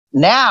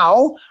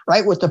Now,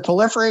 right, with the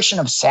proliferation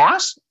of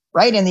SaaS,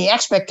 right, and the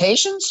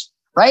expectations,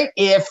 right,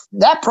 if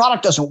that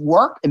product doesn't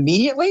work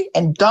immediately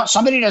and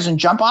somebody doesn't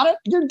jump on it,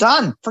 you're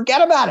done.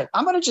 Forget about it.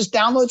 I'm going to just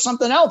download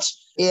something else.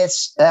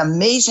 It's an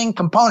amazing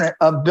component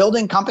of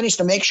building companies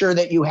to make sure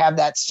that you have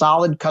that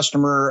solid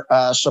customer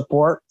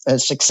support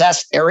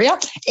success area,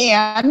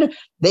 and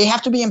they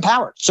have to be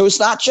empowered. So it's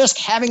not just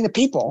having the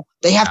people.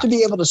 They have to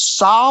be able to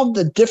solve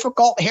the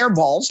difficult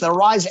hairballs that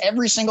arise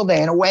every single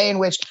day in a way in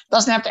which it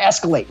doesn't have to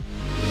escalate.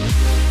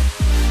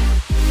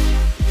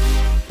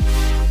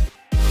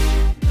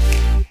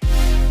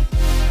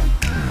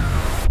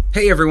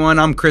 Hey everyone,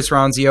 I'm Chris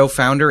Ronzio,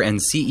 founder and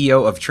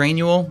CEO of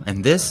Trainual,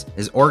 and this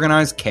is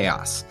Organized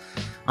Chaos.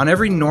 On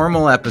every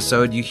normal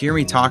episode, you hear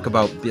me talk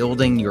about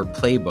building your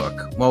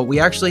playbook. Well, we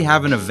actually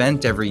have an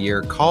event every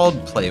year called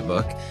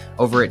Playbook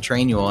over at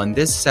Trainual, and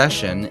this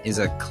session is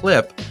a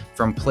clip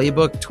from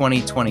Playbook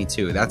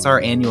 2022. That's our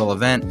annual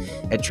event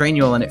at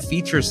Trainual, and it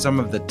features some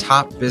of the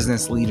top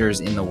business leaders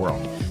in the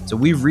world. So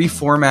we've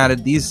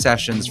reformatted these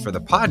sessions for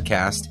the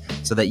podcast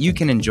so that you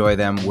can enjoy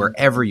them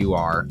wherever you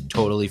are,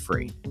 totally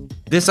free.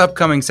 This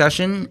upcoming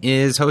session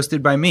is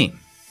hosted by me.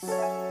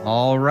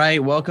 All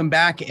right, welcome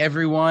back,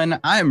 everyone.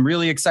 I'm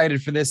really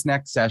excited for this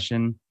next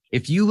session.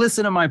 If you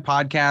listen to my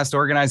podcast,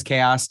 Organized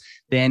Chaos,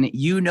 then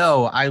you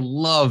know I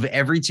love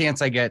every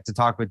chance I get to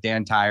talk with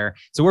Dan Tyre.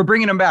 So we're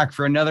bringing him back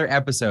for another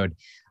episode.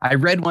 I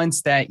read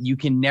once that you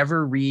can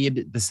never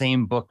read the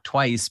same book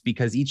twice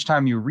because each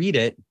time you read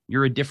it,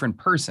 you're a different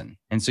person.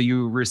 And so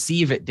you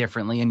receive it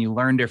differently and you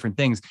learn different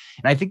things.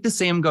 And I think the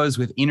same goes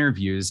with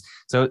interviews.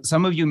 So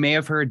some of you may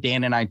have heard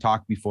Dan and I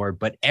talk before,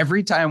 but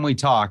every time we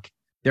talk,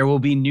 there will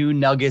be new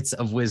nuggets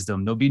of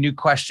wisdom. There'll be new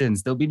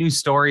questions. There'll be new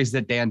stories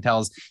that Dan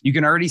tells. You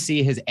can already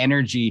see his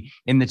energy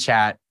in the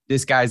chat.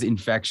 This guy's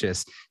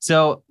infectious.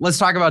 So let's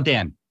talk about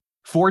Dan.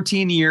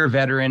 14-year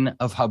veteran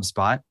of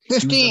HubSpot.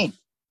 15.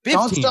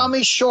 Don't sell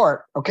me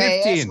short.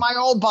 Okay. 15. That's my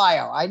old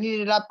bio. I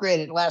needed to upgrade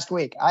it last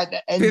week.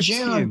 In 15.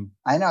 June,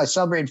 I know I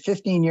celebrated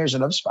 15 years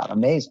at HubSpot.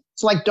 Amazing.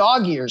 It's like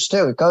dog years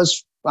too. It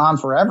goes on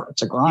forever.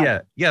 It's a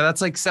grind. Yeah. That's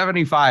like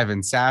 75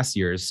 in SaaS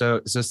years.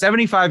 So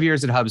 75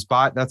 years at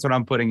HubSpot. That's what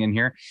I'm putting in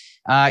here.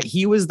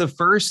 He was the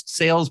first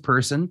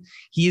salesperson.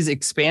 He's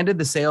expanded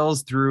the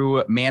sales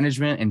through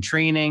management and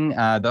training,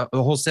 the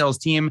whole sales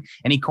team.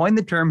 And he coined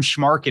the term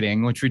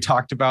schmarketing, which we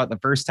talked about the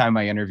first time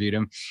I interviewed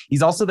him.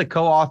 He's also the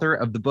co-author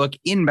of the book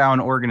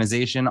Inbound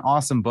Organization.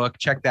 Awesome book.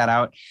 Check that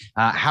out.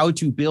 How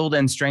to build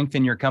and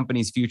strengthen your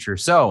company's future.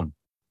 So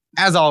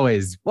as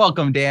always,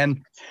 welcome,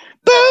 Dan.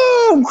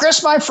 Boom,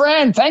 Chris, my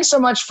friend. Thanks so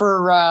much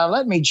for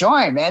letting me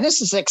join, man.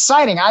 This is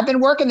exciting. I've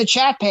been working the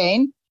chat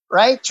pane,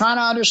 right? Trying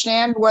to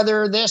understand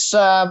whether this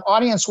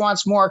audience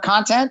wants more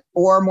content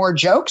or more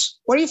jokes.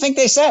 What do you think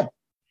they said?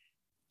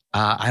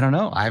 I don't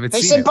know. I haven't seen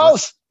it. They said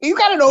both. You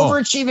got an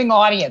overachieving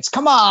audience.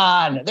 Come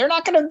on. They're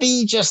not going to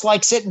be just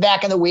like sitting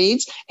back in the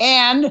weeds.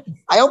 And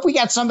I hope we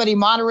got somebody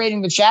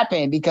moderating the chat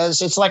pane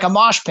because it's like a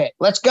mosh pit.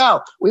 Let's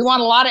go. We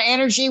want a lot of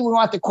energy. We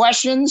want the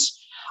questions.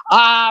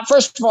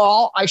 First of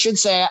all, I should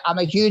say I'm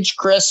a huge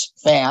Chris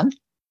fan,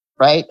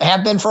 right? I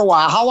have been for a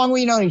while. How long have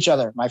we known each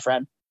other, my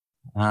friend?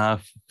 4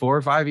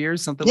 or 5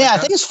 years, something like that. Yeah, I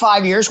think it's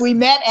 5 years. We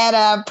met at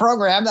a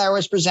program that I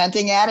was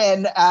presenting at,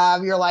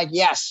 and you're like,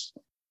 yes,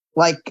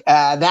 like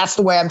that's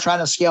the way I'm trying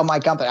to scale my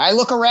company. I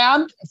look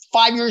around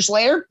 5 years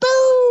later,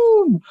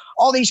 boom,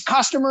 all these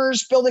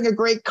customers, building a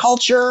great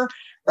culture,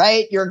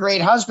 right? You're a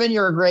great husband.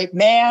 You're a great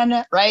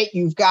man, right?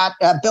 You've got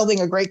building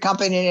a great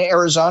company in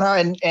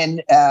Arizona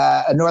and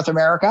North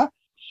America.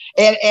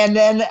 And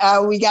then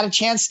we got a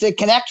chance to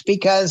connect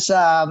because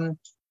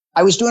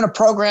I was doing a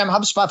program,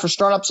 HubSpot for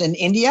Startups in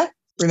India.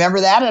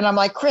 Remember that? And I'm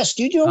like, Chris,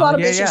 do you do a lot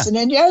of business in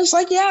India? He's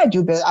like, yeah, I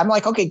do. I'm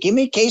like, okay, give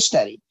me a case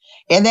study.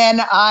 And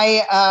then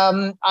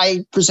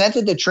I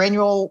presented the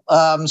Trainual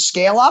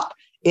scale up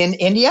in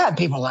India, and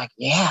people were like,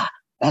 yeah,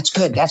 that's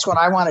good. That's what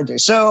I want to do.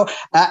 So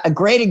a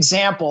great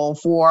example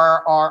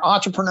for our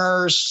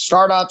entrepreneurs,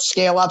 startups,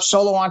 scale up,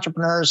 solo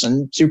entrepreneurs,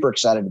 and super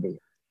excited to be here.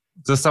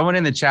 So someone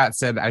in the chat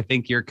said, I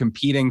think you're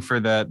competing for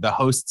the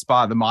host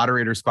spot, the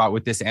moderator spot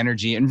with this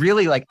energy. And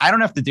really, like, I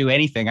don't have to do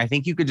anything. I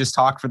think you could just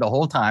talk for the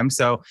whole time.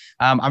 So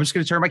I'm just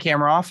going to turn my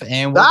camera off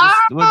and we'll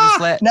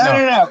just let...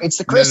 No. It's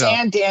the Chris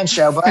and Dan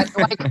show. But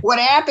like what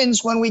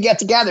happens when we get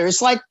together,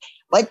 it's like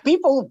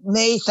people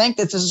may think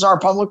that this is our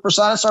public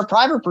persona. It's our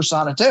private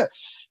persona too.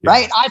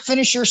 Right. I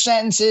finish your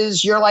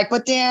sentences. You're like,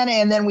 but Dan,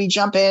 and then we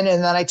jump in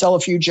and then I tell a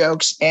few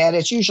jokes and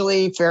it's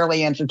usually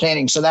fairly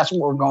entertaining. So that's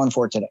what we're going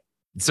for today.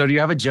 So do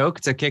you have a joke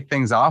to kick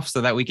things off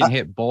so that we can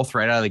hit both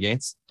right out of the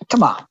gates?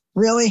 Come on.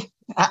 Really?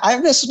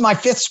 This is my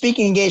 5th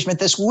speaking engagement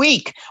this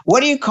week.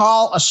 What do you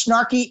call a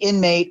snarky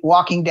inmate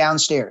walking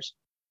downstairs?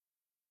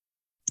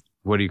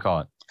 What do you call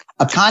it?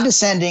 A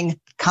condescending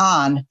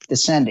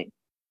condescending.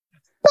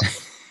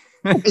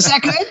 Is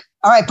that good?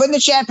 All right. Put in the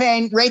chat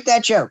pane, rate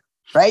that joke.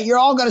 Right? You're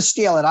all going to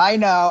steal it. I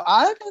know.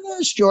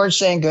 There's George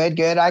saying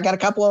good. I got a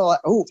couple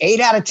of 8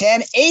 out of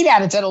 10, 8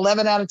 out of 10,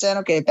 11 out of 10.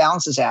 Okay. It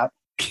balances out.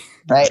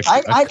 right?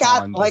 I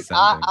got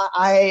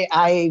condescending.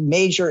 I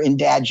major in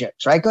dad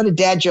jokes, right? Go to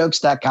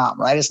dadjokes.com,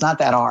 right? It's not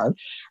that hard,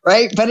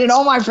 right? But in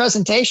all my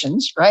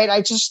presentations, right?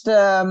 I think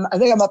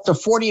I'm up to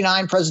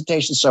 49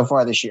 presentations so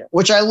far this year,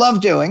 which I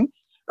love doing,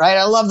 right?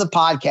 I love the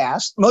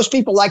podcast. Most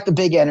people like the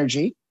big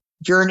energy.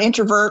 If you're an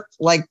introvert,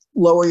 like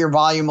lower your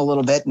volume a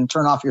little bit and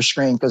turn off your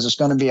screen because it's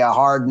going to be a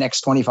hard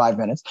next 25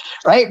 minutes,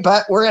 right?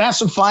 But we're going to have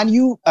some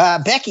fun.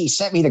 Becky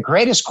sent me the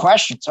greatest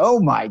questions. Oh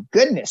my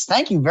goodness.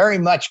 Thank you very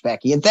much,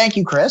 Becky. And thank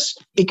you, Chris,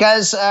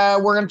 because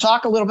we're going to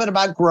talk a little bit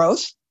about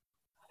growth,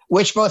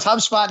 which both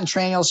HubSpot and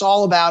Trainual is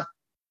all about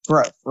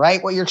growth,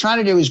 right? What you're trying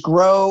to do is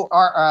grow.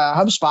 Our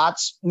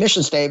HubSpot's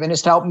mission statement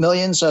is to help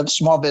millions of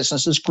small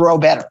businesses grow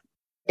better.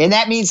 And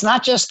that means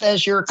not just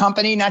as your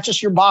company, not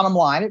just your bottom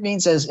line. It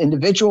means as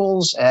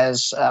individuals,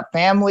 as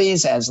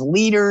families, as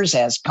leaders,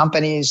 as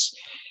companies.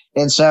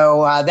 And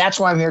so that's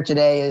why I'm here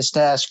today, is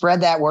to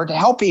spread that word, to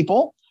help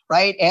people,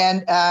 right?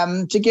 And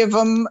to give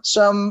them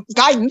some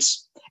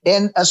guidance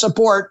and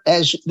support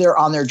as they're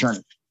on their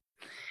journey.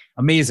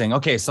 Amazing.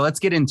 Okay, so let's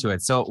get into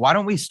it. So why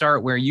don't we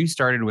start where you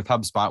started with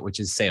HubSpot, which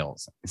is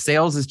sales.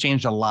 Sales has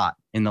changed a lot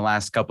in the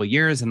last couple of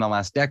years, in the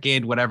last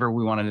decade, whatever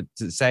we wanted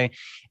to say.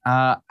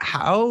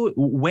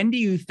 When do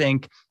you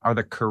think are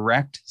the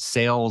correct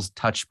sales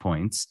touch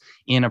points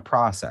in a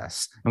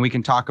process? And we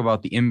can talk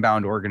about the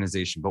inbound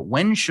organization, but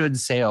when should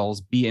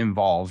sales be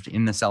involved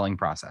in the selling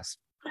process?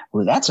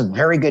 Well, that's a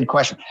very good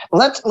question.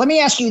 Let me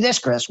ask you this,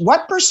 Chris.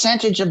 What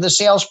percentage of the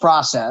sales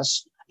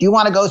process do you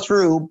want to go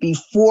through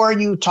before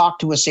you talk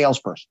to a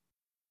salesperson?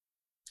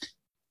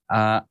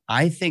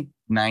 I think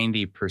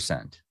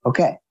 90%.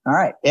 Okay. All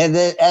right. And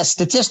as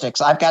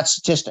statistics, I've got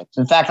statistics.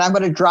 In fact, I'm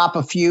going to drop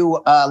a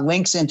few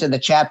links into the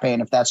chat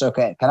pane, if that's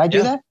okay. Can I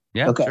do that?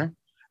 Yeah. Okay. Sure.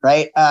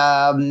 Right.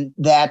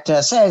 That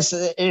says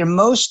in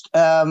most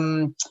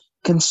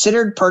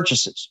considered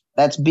purchases,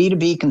 that's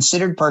B2B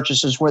considered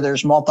purchases where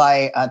there's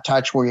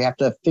multi-touch, where you have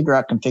to figure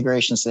out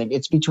configurations thing.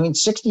 It's between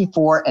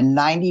 64 and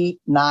 99%.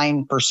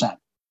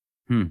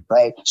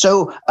 Right.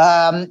 So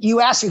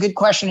you asked a good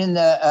question in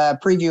the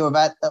preview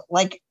about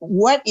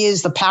what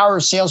is the power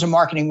of sales and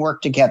marketing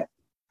work together?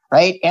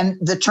 Right. And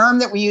the term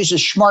that we use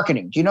is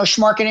schmarketing. Do you know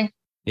schmarketing?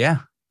 Yeah,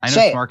 I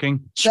know schmarketing.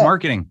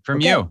 Schmarketing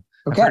from you.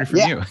 Okay. I've heard it from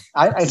you.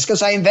 It's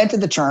because I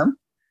invented the term.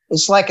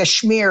 It's like a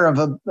schmear of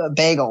a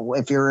bagel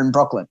if you're in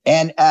Brooklyn.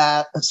 And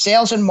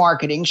sales and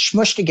marketing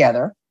smushed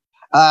together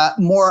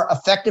more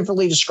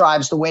effectively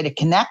describes the way to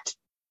connect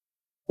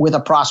with a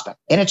prospect.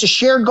 And it's a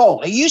shared goal.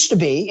 It used to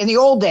be in the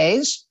old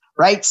days,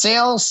 right?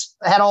 Sales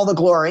had all the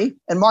glory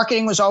and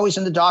marketing was always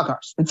in the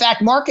doghouse. In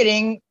fact,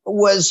 marketing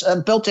was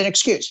a built-in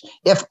excuse.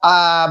 If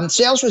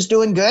sales was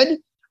doing good,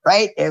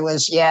 right? It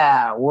was,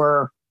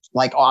 we're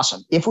like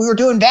awesome. If we were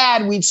doing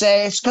bad, we'd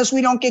say it's because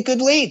we don't get good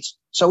leads.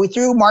 So we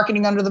threw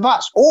marketing under the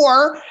bus.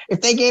 Or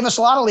if they gave us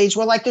a lot of leads,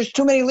 we're like, there's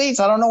too many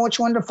leads. I don't know which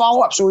one to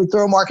follow up. So we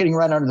throw marketing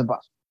right under the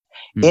bus.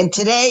 And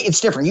today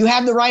it's different. You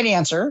have the right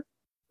answer.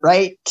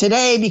 Right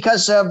today,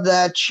 because of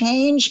the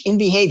change in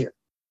behavior,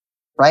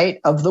 right,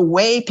 of the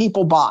way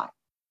people buy,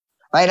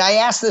 right? I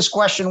asked this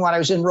question when I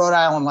was in Rhode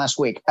Island last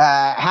week.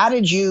 How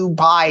did you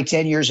buy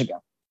 10 years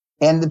ago?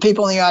 And the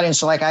people in the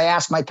audience are like, I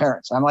asked my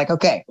parents. I'm like,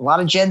 okay, a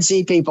lot of Gen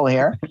Z people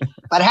here,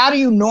 but how did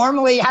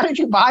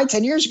you buy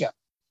 10 years ago?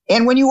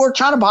 And when you were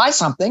trying to buy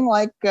something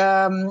like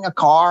a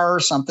car or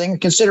something,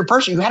 considered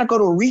purchase, you had to go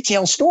to a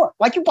retail store.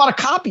 Like you bought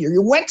a copy or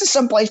you went to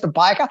some place to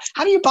buy a copy.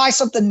 How do you buy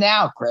something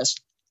now, Chris?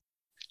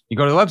 You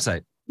go to the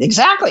website.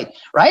 Exactly.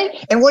 Right.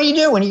 And what do you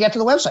do when you get to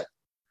the website?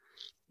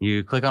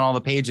 You click on all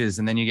the pages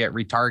and then you get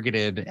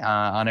retargeted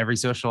on every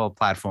social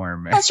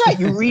platform. That's right.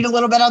 You read a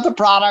little bit of the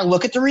product,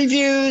 look at the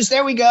reviews.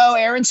 There we go.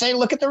 Aaron say,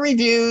 look at the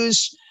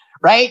reviews,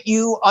 right?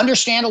 You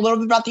understand a little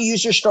bit about the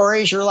user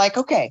stories. You're like,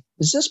 okay,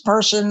 does this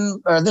person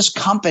or this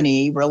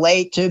company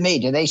relate to me?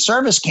 Do they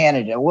service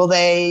Canada? Will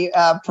they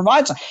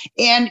provide something?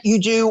 And you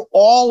do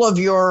all of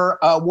your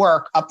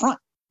work up front,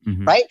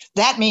 right?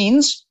 That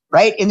means,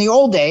 right, in the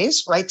old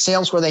days, right,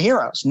 sales were the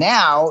heroes.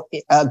 Now,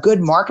 a good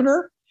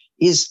marketer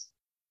is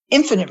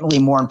infinitely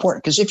more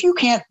important because if you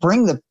can't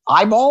bring the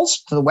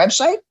eyeballs to the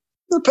website,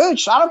 you're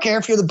pooched. I don't care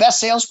if you're the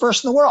best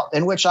salesperson in the world,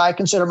 in which I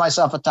consider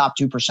myself a top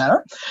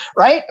 2%er,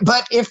 right?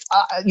 But if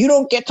you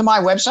don't get to my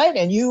website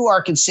and you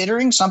are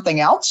considering something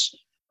else,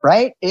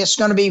 right, it's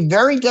going to be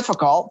very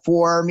difficult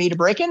for me to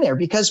break in there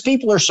because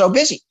people are so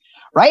busy.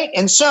 Right.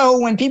 And so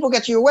when people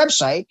get to your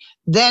website,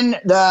 then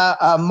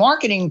the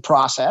marketing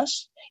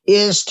process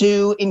is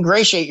to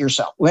ingratiate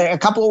yourself in a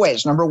couple of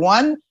ways. Number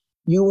one,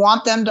 you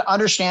want them to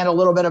understand a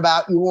little bit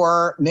about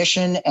your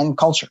mission and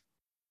culture,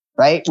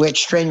 right?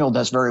 Which Trainual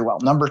does very well.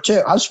 Number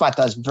two, HubSpot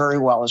does very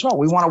well as well.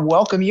 We want to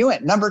welcome you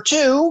in. Number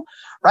two,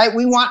 right?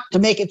 We want to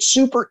make it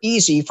super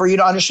easy for you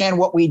to understand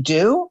what we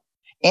do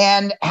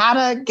and how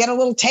to get a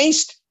little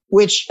taste,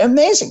 which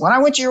amazing. When I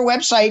went to your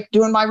website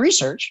doing my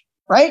research,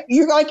 right?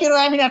 You're like, you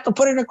don't even have to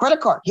put in a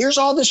credit card. Here's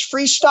all this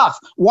free stuff.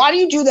 Why do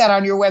you do that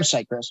on your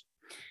website, Chris?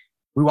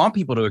 We want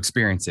people to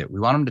experience it. We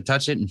want them to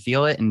touch it and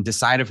feel it and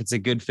decide if it's a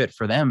good fit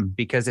for them.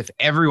 Because if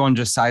everyone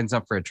just signs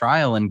up for a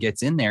trial and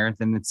gets in there,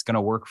 then it's going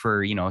to work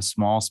for, a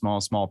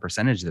small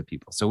percentage of the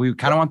people. So we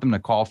kind of want them to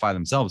qualify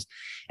themselves.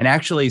 And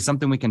actually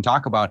something we can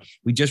talk about,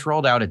 we just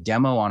rolled out a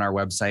demo on our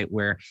website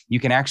where you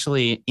can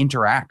actually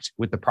interact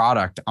with the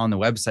product on the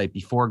website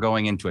before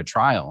going into a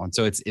trial. And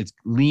so it's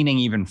leaning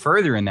even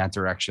further in that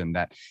direction,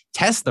 that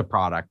test the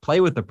product,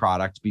 play with the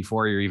product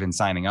before you're even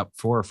signing up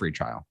for a free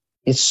trial.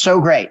 It's so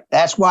great.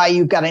 That's why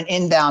you've got an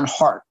inbound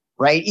heart,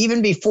 right?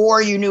 Even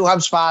before you knew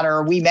HubSpot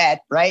or we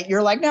met, right?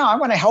 You're like, no, I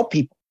want to help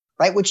people,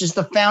 right? Which is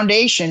the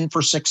foundation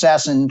for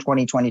success in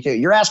 2022.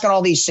 You're asking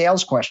all these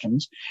sales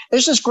questions.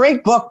 There's this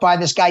great book by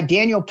this guy,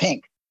 Daniel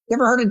Pink. You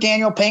ever heard of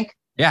Daniel Pink?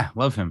 Yeah,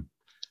 love him.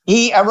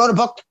 He wrote a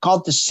book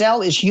called To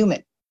Sell is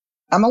Human.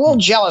 I'm a little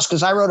jealous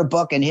because I wrote a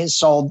book and his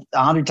sold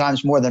 100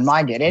 times more than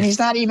mine did. And he's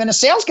not even a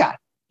sales guy.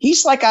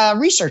 He's like a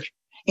researcher.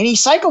 And he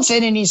cycles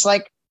in and he's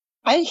like,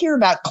 I hear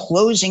about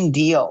closing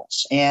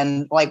deals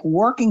and like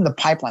working the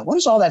pipeline. What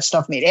does all that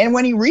stuff mean? And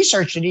when he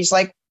researched it, he's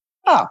like,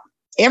 oh,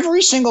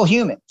 every single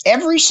human,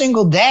 every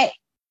single day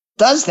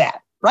does that.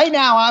 Right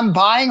now, I'm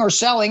buying or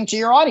selling to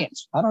your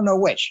audience. I don't know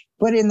which.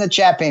 Put in the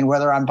chat pane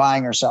whether I'm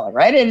buying or selling,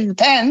 right? It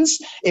depends.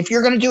 If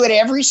you're going to do it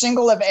every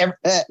single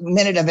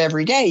minute of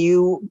every day,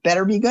 you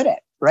better be good at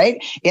it,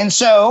 right? And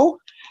so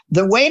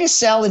the way to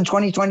sell in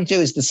 2022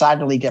 is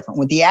decidedly different.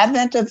 With the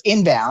advent of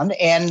inbound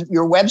and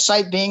your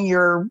website being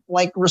your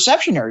like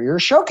reception area, your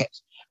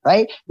showcase,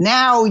 right?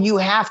 Now you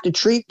have to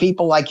treat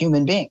people like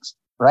human beings,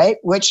 right?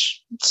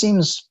 Which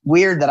seems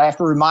weird that I have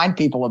to remind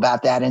people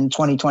about that in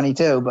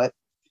 2022, but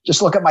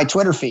just look at my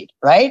Twitter feed,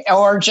 right?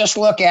 Or just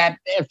look at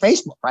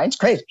Facebook, right? It's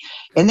crazy.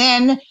 And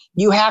then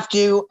you have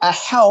to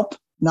help,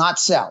 not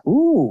sell.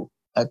 Ooh,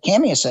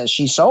 Camia says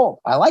she sold.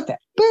 I like that.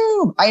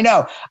 Boom. I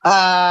know.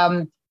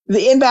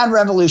 The Inbound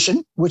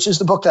Revolution, which is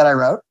the book that I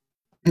wrote,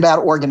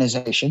 Inbound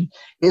Organization,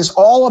 is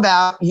all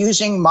about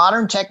using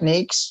modern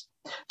techniques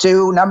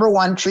to, number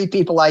one, treat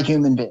people like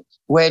human beings,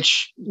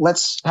 which,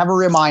 let's have a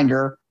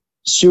reminder,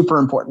 super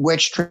important,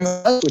 which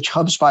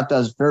HubSpot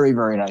does very,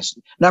 very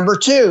nicely. Number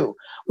two,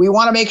 we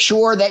want to make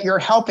sure that you're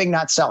helping,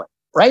 not selling,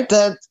 right?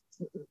 The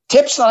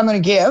tips that I'm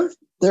going to give,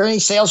 there are any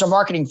sales or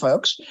marketing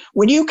folks,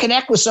 when you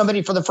connect with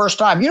somebody for the first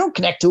time, you don't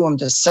connect to them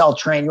to sell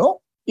Trainual.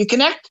 You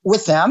connect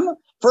with them,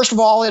 first of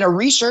all, in a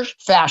research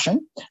fashion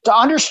to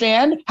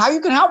understand how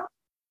you can help,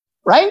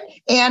 right?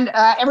 And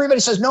everybody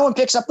says no one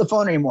picks up the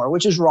phone anymore,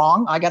 which is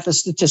wrong. I got the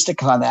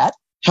statistics on that.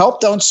 Help,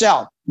 don't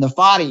sell.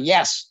 Nafati,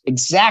 yes,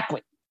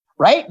 exactly,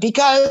 right?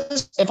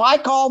 Because if I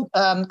called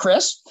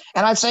Chris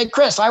and I'd say,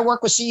 Chris, I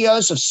work with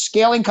CEOs of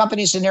scaling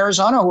companies in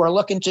Arizona who are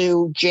looking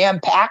to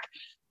jam-pack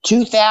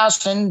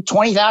 2,000,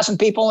 20,000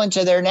 people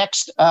into their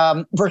next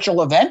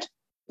virtual event.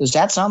 Does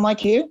that sound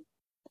like you,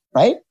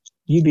 right?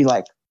 You'd be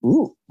like,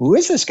 ooh, who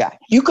is this guy?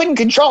 You couldn't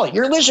control it.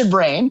 Your lizard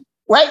brain,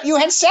 right? You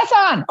had Seth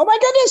on. Oh my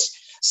goodness.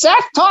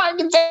 Seth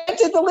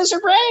invented the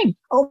lizard brain.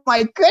 Oh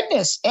my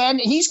goodness.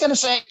 And he's going to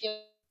say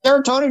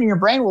serotonin in your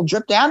brain will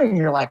drip down and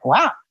you're like,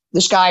 wow,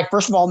 this guy,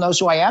 first of all, knows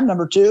who I am.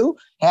 Number two,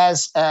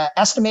 has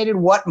estimated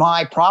what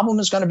my problem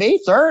is going to be.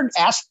 Third,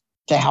 asked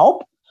to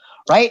help,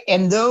 right?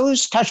 And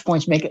those touch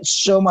points make it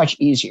so much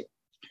easier.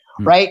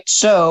 Right.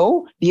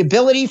 So the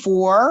ability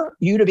for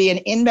you to be an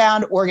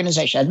inbound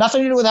organization has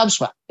nothing to do with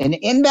HubSpot. An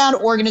inbound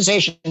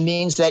organization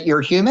means that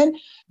you're human.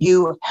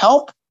 You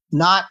help,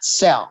 not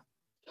sell.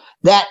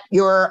 That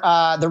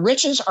the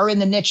riches are in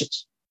the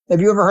niches.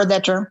 Have you ever heard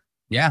that term?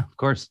 Yeah, of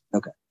course.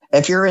 Okay.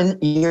 If you're in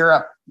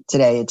Europe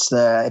today, it's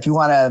if you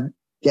want to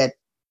get,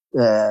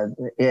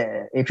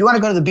 if you want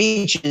to go to the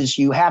beaches,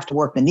 you have to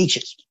work the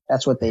niches.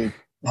 That's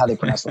how they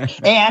pronounce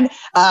it. And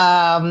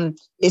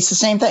it's the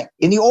same thing.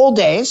 In the old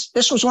days,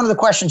 this was one of the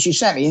questions you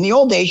sent me. In the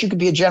old days, you could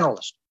be a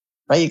generalist,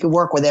 right? You could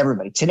work with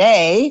everybody.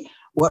 Today,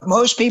 what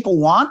most people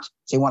want,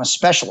 they want a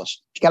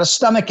specialist. If you got a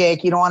stomach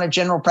ache, you don't want a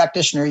general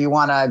practitioner, you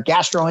want a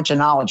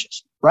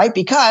gastroenterologist, right?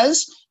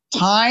 Because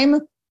time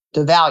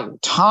to value,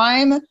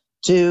 time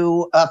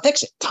to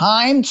fix it,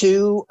 time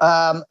to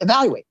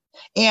evaluate.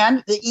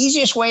 And the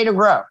easiest way to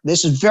grow,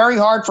 this is very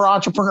hard for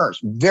entrepreneurs,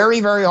 very,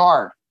 very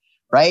hard,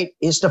 right,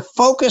 is to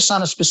focus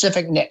on a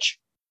specific niche,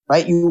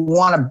 right? You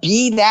want to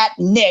be that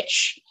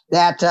niche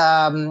that,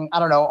 I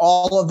don't know,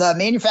 all of the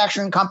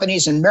manufacturing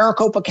companies in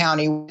Maricopa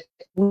County,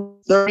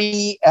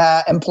 30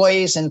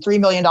 employees and $3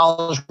 million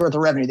worth of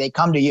revenue, they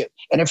come to you.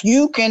 And if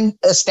you can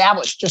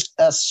establish just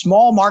a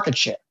small market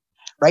share,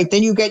 right,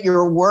 then you get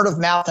your word of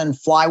mouth and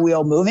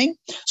flywheel moving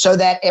so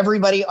that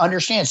everybody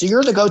understands. So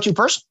you're the go-to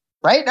person.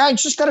 Right now,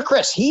 just go to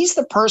Chris. He's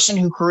the person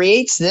who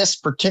creates this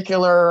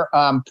particular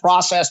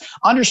process,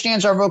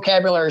 understands our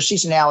vocabulary,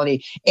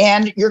 seasonality,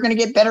 and you're going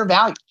to get better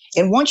value.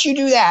 And once you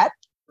do that,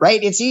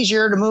 right, it's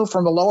easier to move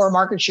from a lower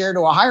market share to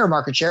a higher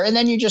market share, and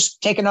then you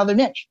just take another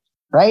niche,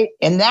 right?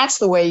 And that's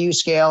the way you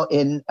scale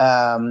in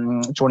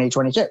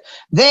 2022.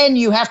 Then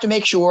you have to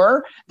make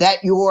sure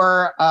that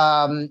you're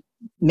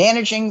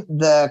managing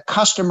the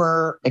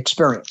customer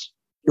experience.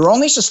 Your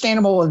only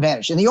sustainable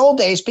advantage. In the old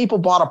days, people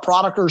bought a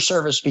product or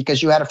service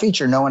because you had a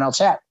feature no one else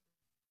had,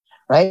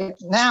 right?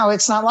 Now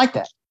it's not like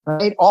that,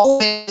 right? All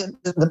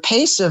the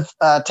pace of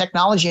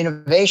technology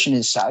innovation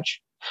is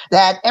such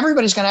that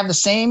everybody's going to have the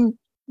same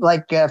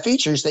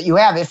features that you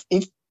have.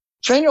 If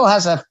Trainual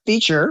has a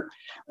feature,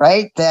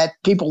 right, that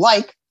people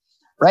like,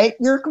 right,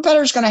 your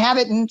competitor's going to have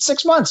it in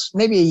 6 months,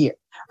 maybe a year,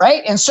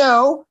 right? And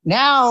so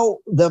now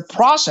the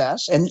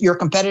process and your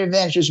competitive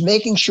advantage is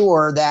making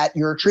sure that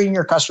you're treating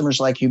your customers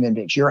like human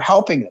beings. You're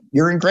helping them.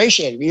 You're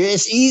ingratiating.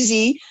 It's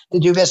easy to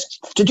do business.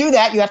 To do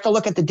that, you have to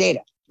look at the data,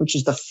 which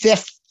is the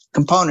fifth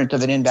component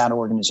of an inbound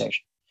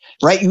organization,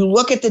 right? You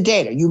look at the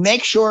data. You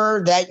make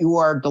sure that you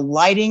are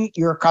delighting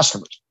your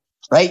customers,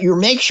 right? You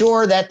make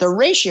sure that the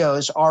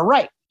ratios are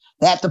right,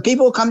 that the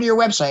people who come to your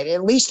website,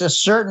 at least a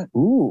certain,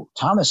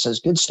 Thomas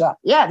says good stuff.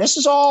 Yeah, this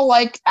is all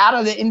like out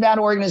of the inbound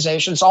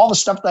organization. It's all the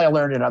stuff that I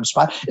learned at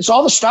HubSpot. It's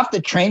all the stuff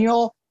that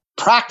Trainual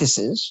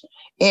practices.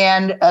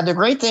 And the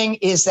great thing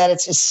is that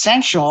it's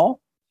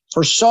essential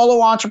for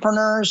solo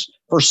entrepreneurs,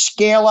 for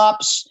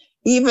scale-ups,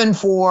 even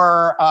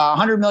for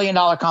 $100 million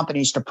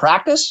companies to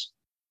practice.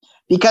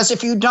 Because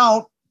if you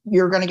don't,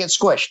 you're going to get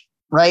squished,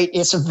 right?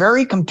 It's a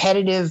very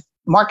competitive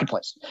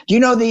marketplace. Do you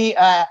know the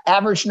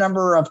average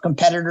number of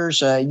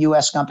competitors a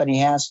U.S. company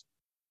has?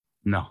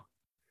 No.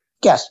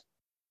 Guess.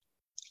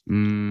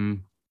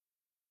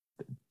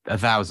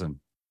 1,000.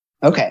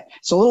 Okay.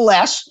 It's a little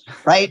less,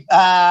 right?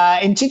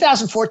 In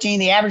 2014,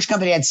 the average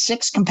company had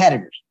 6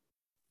 competitors.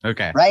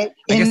 Okay. Right.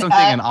 I guess I'm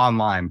thinking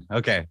online.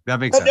 Okay.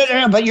 That makes sense.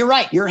 No, but you're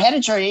right. You're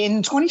headed toward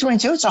in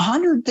 2022. It's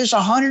 100. There's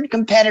 100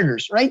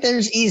 competitors, right?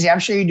 There's easy. I'm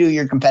sure you do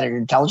your competitor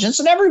intelligence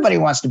and everybody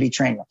wants to be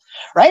Trainual,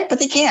 right? But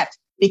they can't.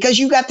 Because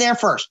you got there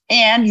first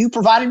and you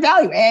provided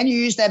value and you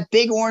used that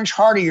big orange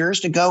heart of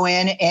yours to go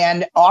in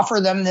and offer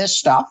them this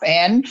stuff.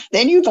 And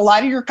then you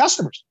delighted your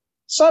customers.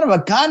 Son of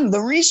a gun.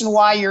 The reason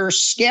why you're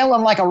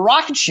scaling like a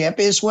rocket ship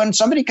is when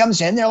somebody comes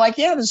in, they're like,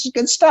 yeah, this is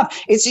good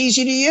stuff. It's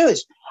easy to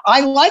use.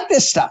 I like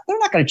this stuff. They're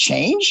not going to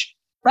change,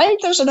 right?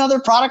 There's another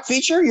product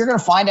feature. You're going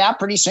to find out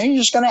pretty soon.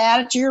 You're just going to add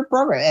it to your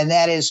program. And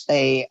that is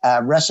a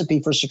recipe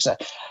for success.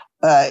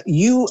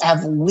 You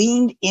have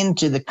leaned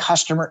into the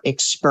customer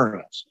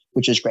experience,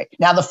 which is great.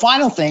 Now, the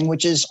final thing,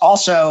 which is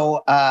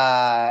also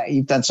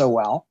you've done so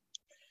well,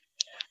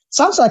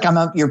 sounds like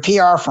I'm your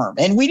PR firm.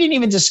 And we didn't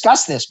even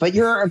discuss this, but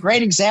you're a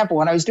great example.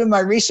 When I was doing my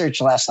research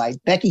last night,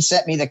 Becky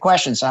sent me the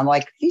questions. So I'm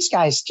like, these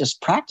guys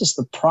just practice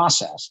the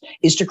process,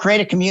 is to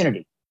create a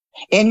community.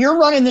 And you're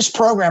running this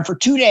program for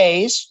 2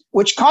 days,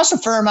 which costs a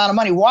fair amount of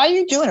money. Why are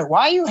you doing it?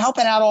 Why are you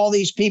helping out all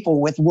these people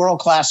with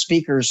world-class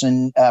speakers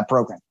and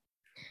programs?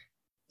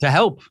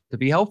 To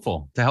be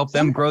helpful, to help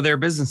them grow their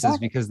businesses,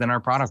 because then our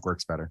product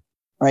works better.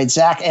 Right.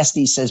 Zach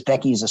Esty says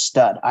Becky is a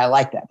stud. I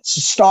like that. It's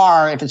a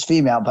star if it's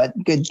female, but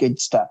good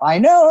stuff. I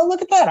know.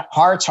 Look at that.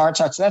 Hearts.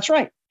 That's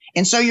right.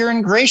 And so you're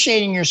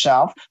ingratiating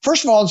yourself.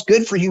 First of all, it's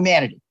good for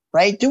humanity,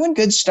 right? Doing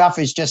good stuff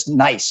is just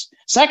nice.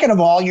 Second of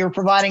all, you're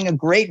providing a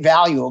great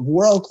value of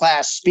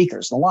world-class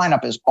speakers. The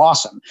lineup is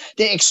awesome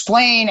to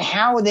explain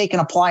how they can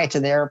apply it to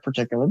their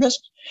particular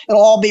business.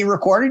 It'll all be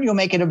recorded. You'll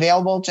make it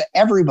available to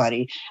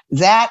everybody.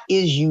 That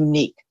is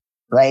unique,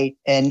 right?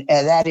 And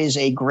that is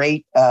a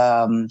great,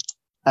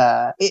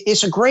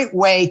 it's a great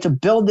way to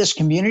build this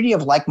community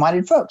of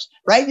like-minded folks,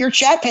 right? Your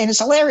chat pane is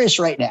hilarious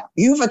right now.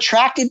 You've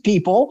attracted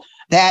people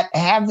that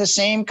have the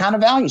same kind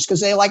of values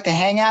because they like to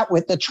hang out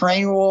with the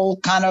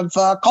Trainual kind of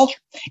culture.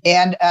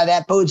 And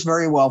that bodes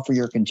very well for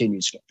your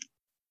continued scale.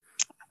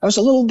 That was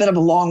a little bit of a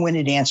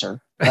long-winded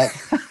answer, but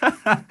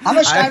how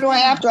much time do I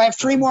have? Do I have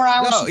 3 more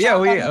hours? No,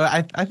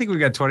 yeah, I think we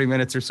got 20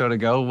 minutes or so to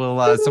go.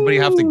 We'll somebody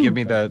have to give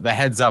me the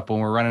heads up when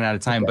we're running out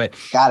of time, okay.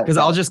 But because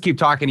I'll just keep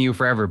talking to you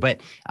forever.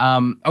 But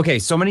okay,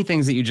 so many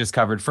things that you just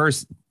covered.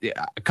 First,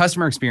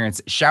 customer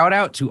experience. Shout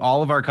out to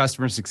all of our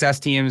customer success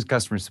teams,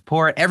 customer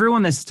support,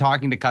 everyone that's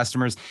talking to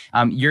customers.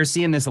 You're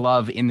seeing this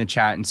love in the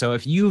chat, and so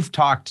if you've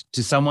talked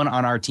to someone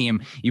on our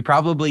team, you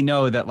probably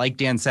know that, like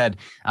Dan said,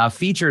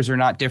 features are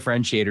not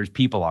differentiators,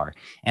 people are.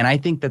 And I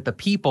think that the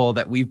people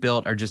that we've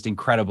built are just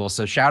incredible.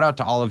 So shout out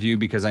to all of you,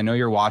 because I know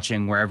you're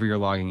watching wherever you're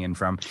logging in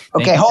from.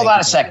 Okay, hold on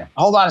a second.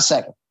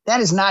 That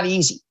is not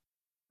easy,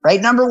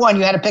 right? Number one,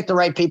 you had to pick the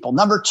right people.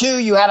 Number two,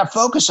 you had to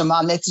focus them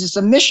on this. It's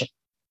a mission,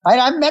 right?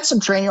 I've met some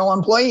Trainual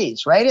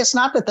employees, right? It's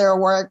not that they're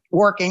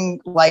working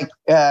like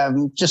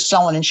just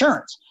selling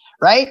insurance,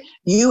 right?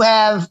 You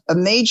have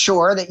made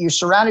sure that you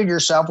surrounded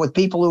yourself with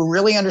people who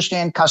really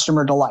understand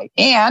customer delight,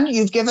 and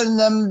you've given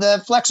them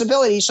the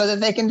flexibility so that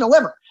they can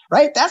deliver,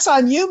 right? That's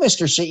on you,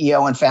 Mr.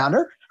 CEO and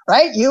founder,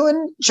 right? You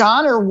and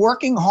John are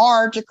working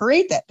hard to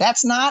create that.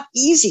 That's not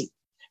easy,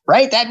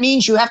 right? That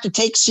means you have to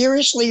take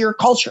seriously your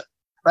culture,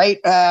 right?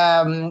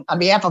 On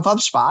behalf of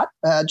HubSpot,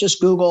 just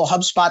Google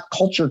HubSpot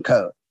culture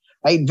code,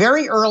 right?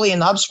 Very early in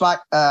the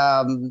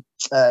HubSpot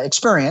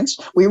experience,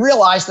 we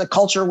realized that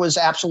culture was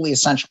absolutely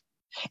essential.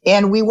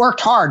 And we worked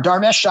hard.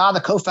 Dharmesh Shah,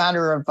 the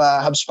co-founder of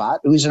HubSpot,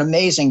 who's an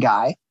amazing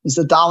guy. He's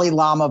the Dalai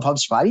Lama of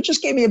HubSpot. He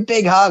just gave me a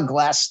big hug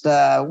last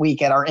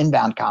week at our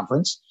inbound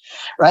conference,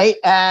 right?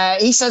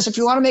 He says, if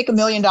you want to make $1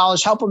 million,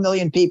 help 1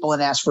 million people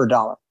and ask for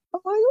 $1. I'm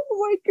like, oh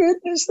my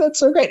goodness, that's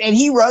so great. And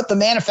he wrote the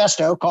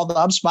manifesto called the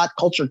HubSpot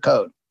Culture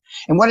Code.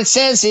 And what it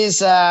says is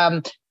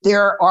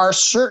there are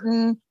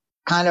certain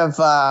kind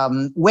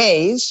of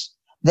ways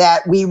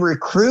that we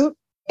recruit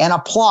and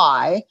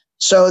apply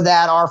so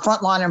that our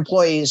frontline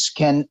employees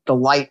can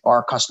delight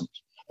our customers.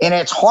 And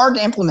it's hard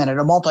to implement at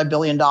a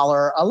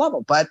multi-billion-dollar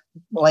level, but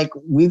like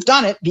we've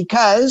done it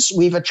because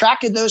we've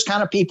attracted those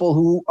kind of people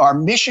who are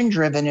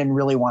mission-driven and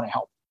really want to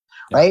help,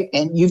 right?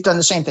 And you've done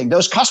the same thing.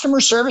 Those customer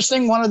service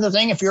thing, one of the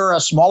thing, if you're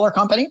a smaller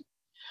company,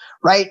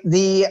 right?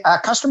 The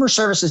customer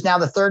service is now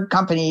the third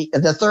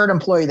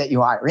employee that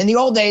you hire. In the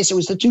old days, it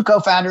was the two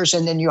co-founders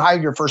and then you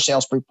hired your first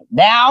salespeople.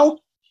 Now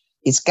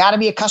it's got to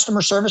be a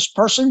customer service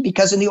person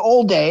because in the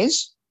old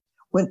days,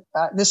 when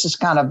this is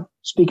kind of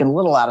speaking a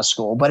little out of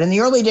school, but in the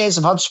early days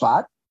of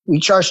HubSpot, we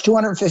charged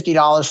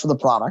 $250 for the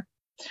product,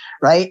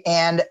 right?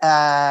 And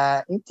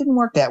it didn't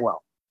work that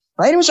well,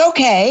 right? It was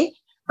okay,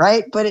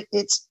 right? But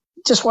it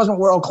just wasn't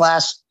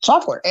world-class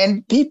software.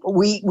 And people,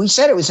 we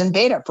said it was in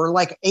beta for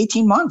like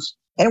 18 months.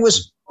 And it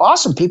was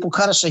awesome. People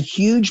cut us a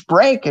huge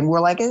break and we're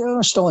like,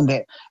 we're still in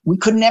beta. We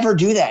could never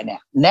do that now.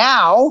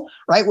 Now,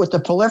 right, with the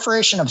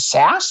proliferation of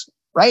SaaS,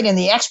 right, and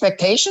the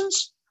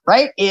expectations,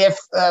 right, if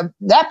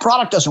that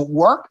product doesn't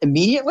work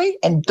immediately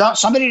and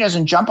somebody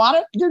doesn't jump on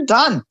it, you're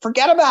done.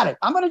 Forget about it.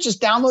 I'm going to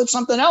just download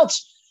something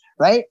else,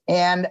 right?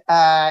 And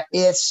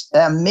it's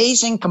an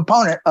amazing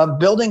component of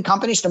building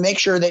companies to make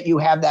sure that you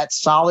have that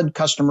solid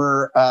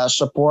customer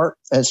support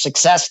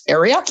success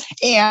area,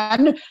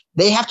 and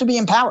they have to be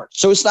empowered.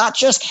 So it's not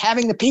just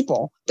having the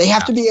people. They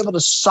have to be able to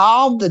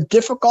solve the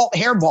difficult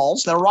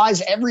hairballs that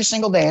arise every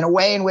single day in a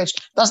way in which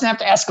it doesn't have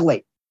to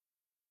escalate.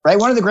 Right.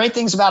 One of the great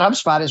things about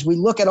HubSpot is we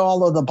look at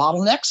all of the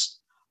bottlenecks,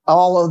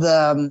 all of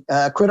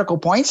the critical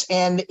points.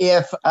 And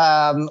if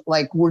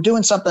like we're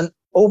doing something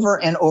over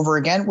and over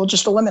again, we'll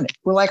just eliminate.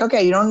 We're like,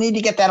 okay, you don't need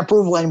to get that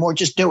approval anymore.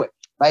 Just do it.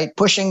 Right.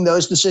 Pushing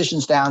those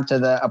decisions down to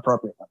the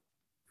appropriate level.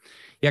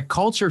 Yeah.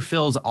 Culture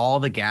fills all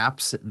the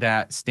gaps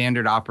that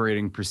standard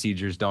operating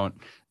procedures don't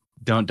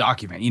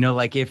document.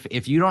 Like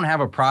if you don't have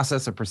a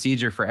process, a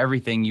procedure for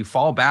everything, you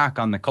fall back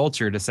on the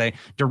culture to say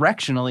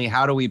directionally,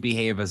 how do we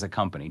behave as a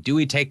company? Do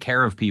we take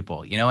care of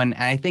people? And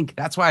I think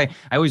that's why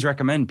I always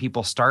recommend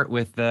people start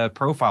with the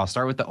profile,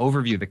 start with the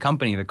overview, the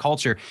company, the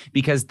culture,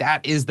 because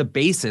that is the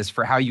basis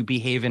for how you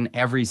behave in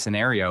every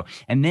scenario.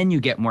 And then you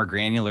get more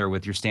granular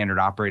with your standard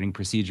operating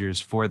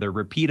procedures for the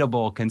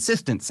repeatable,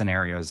 consistent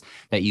scenarios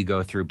that you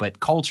go through. But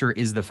culture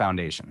is the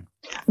foundation.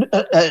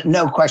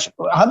 No question.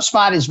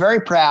 HubSpot is very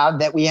proud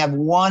that we have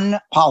one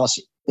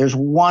policy. There's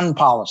one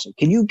policy.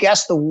 Can you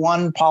guess the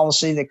one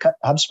policy that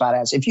HubSpot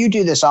has? If you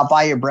do this, I'll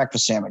buy you a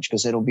breakfast sandwich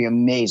because it'll be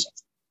amazing.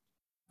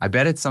 I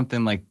bet it's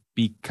something like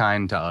be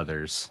kind to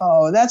others.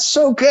 Oh, that's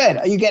so good.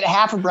 You get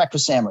half a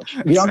breakfast sandwich.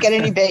 You don't get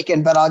any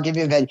bacon, but I'll give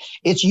you a veg.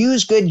 It's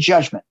use good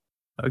judgment.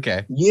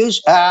 Okay.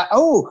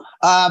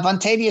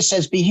 Vontavia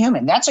says be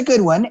human. That's a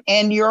good one.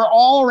 And you're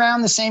all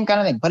around the same kind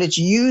of thing, but it's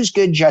use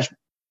good judgment.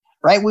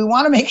 Right. We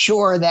want to make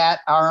sure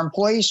that our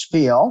employees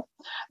feel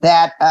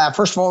that,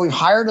 first of all, we've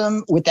hired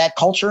them with that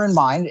culture in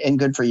mind and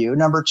good for you.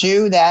 Number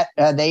two, that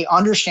they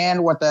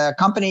understand what the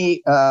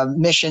company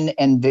mission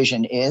and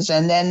vision is,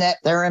 and then that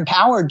they're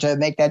empowered to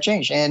make that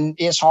change. And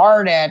it's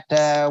hard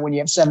when you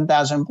have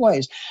 7,000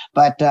 employees,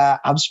 but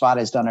HubSpot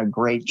has done a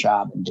great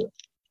job in doing it.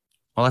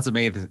 Well, that's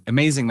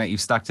amazing that you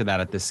stuck to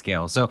that at this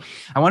scale. So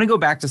I want to go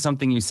back to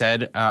something you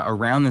said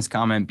around this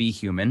comment, be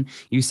human.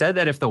 You said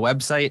that if the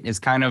website is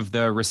kind of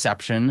the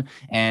reception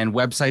and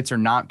websites are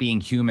not being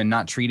human,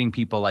 not treating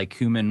people like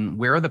human,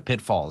 where are the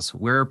pitfalls?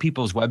 Where are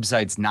people's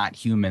websites not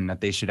human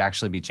that they should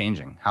actually be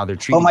changing, how they're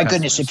treating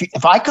customers? Goodness.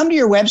 If I come to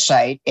your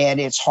website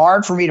and it's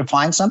hard for me to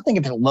find something,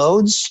 if it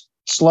loads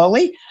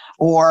slowly,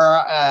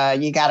 or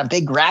you got a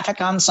big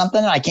graphic on something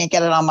and I can't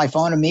get it on my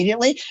phone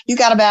immediately, you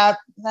got about,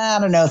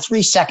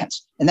 3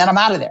 seconds. And then I'm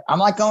out of there. I'm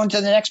like going to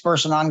the next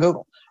person on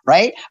Google,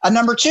 right?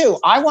 Number two,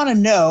 I want to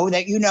know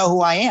that you know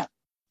who I am,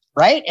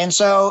 right? And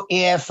so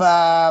if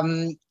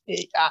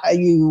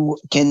you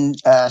can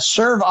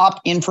serve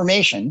up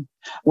information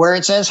where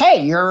it says,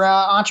 hey, you're an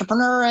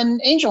entrepreneur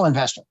and angel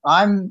investor,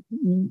 I'm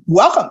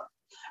welcome,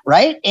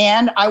 right?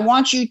 And I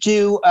want you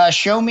to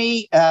show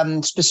me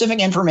specific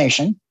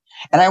information.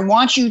 And I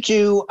want you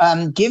to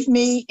give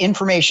me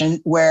information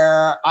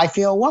where I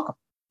feel welcome,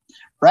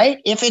 right?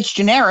 If it's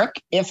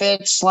generic, if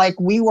it's like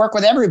we work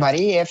with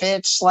everybody, if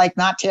it's like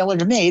not tailored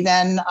to me,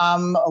 then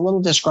I'm a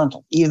little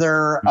disgruntled,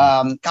 either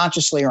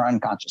consciously or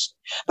unconsciously.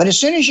 But as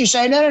soon as you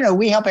say, no,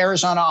 we help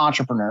Arizona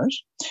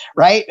entrepreneurs,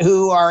 right,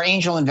 who are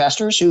angel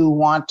investors who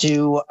want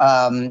to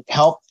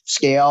help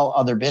scale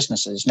other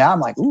businesses. Now I'm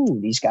like, ooh,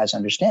 these guys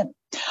understand it.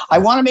 I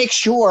want to make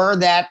sure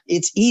that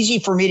it's easy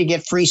for me to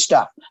get free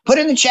stuff. Put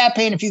in the chat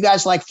pane if you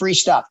guys like free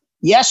stuff.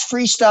 Yes,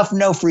 free stuff,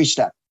 no free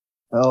stuff.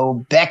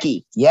 Oh,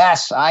 Becky.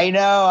 Yes, I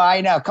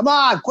know. Come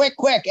on, quick.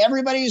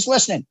 Everybody who's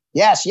listening.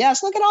 Yes.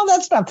 Look at all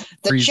that stuff.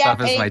 The free chat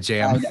stuff is my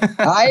jam.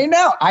 I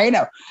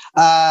know.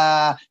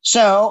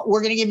 So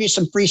we're going to give you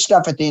some free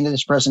stuff at the end of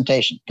this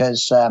presentation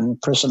because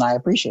Chris and I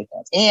appreciate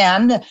that.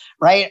 And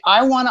right,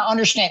 I want to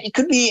understand. It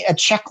could be a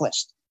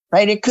checklist,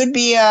 right? It could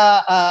be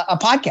a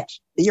podcast.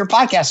 Your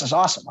podcast is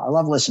awesome. I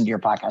love listening to your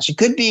podcast. It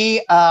could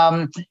be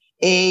a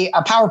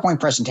PowerPoint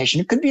presentation.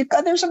 It could be,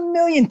 there's a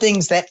million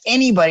things that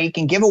anybody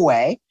can give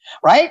away,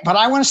 right? But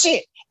I want to see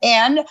it.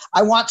 And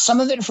I want some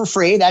of it for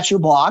free. That's your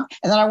blog.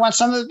 And then I want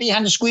some of it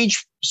behind the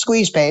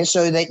squeeze page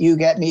so that you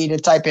get me to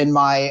type in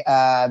my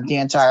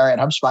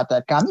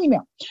dantire@hubspot.com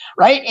email,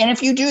 right? And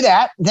if you do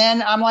that,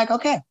 then I'm like,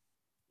 okay,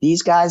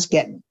 these guys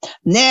get me.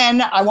 And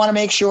then I want to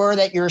make sure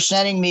that you're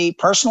sending me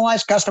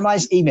personalized,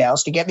 customized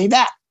emails to get me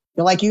back.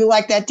 You're like, you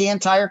like that Dan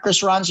Tire,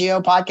 Chris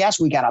Ronzio podcast?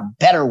 We got a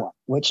better one,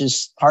 which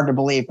is hard to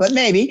believe, but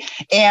maybe.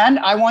 And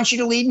I want you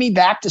to lead me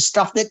back to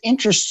stuff that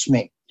interests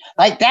me.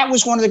 Like that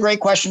was one of the great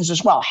questions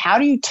as well. How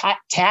do you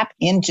tap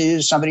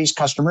into somebody's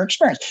customer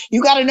experience?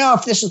 You got to know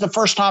if this is the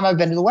first time I've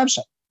been to the website.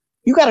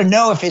 You got to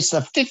know if it's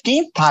the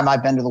 15th time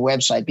I've been to the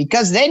website,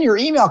 because then your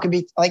email could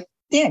be like,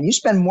 Dan, you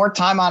spend more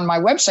time on my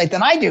website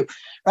than I do,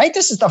 right?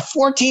 This is the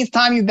 14th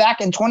time you're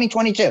back in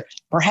 2022.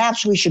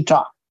 Perhaps we should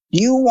talk.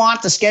 Do you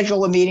want to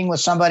schedule a meeting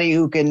with somebody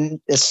who can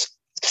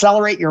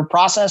accelerate your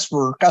process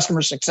for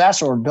customer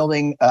success or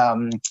building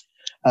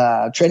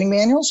training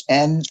manuals?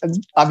 And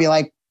I'll be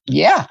like,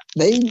 yeah,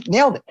 they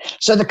nailed it.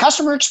 So the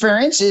customer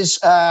experience is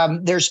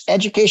there's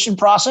education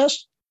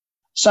process.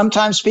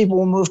 Sometimes people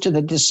will move to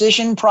the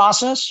decision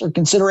process or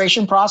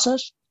consideration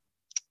process,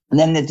 and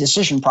then the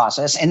decision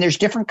process. And there's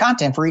different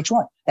content for each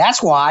one.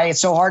 That's why it's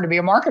so hard to be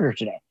a marketer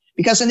today.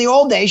 Because in the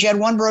old days, you had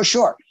one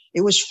brochure.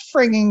 It was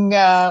frigging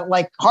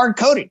like hard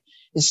coded.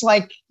 It's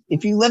like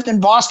if you lived in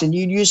Boston,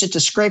 you'd use it to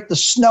scrape the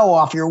snow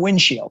off your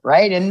windshield,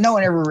 right? And no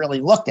one ever really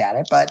looked at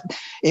it, but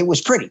it was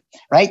pretty,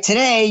 right?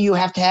 Today, you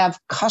have to have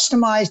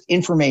customized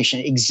information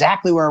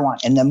exactly where I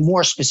want. And the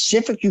more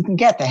specific you can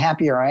get, the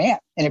happier I am.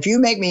 And if you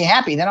make me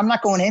happy, then I'm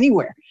not going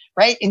anywhere,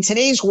 right? In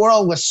today's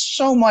world with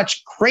so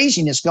much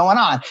craziness going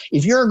on,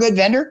 if you're a good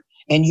vendor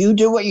and you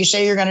do what you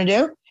say you're going to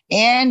do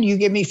and you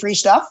give me free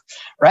stuff,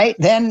 right?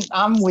 Then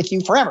I'm with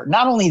you forever.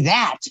 Not only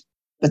that,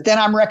 but then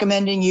I'm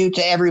recommending you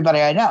to everybody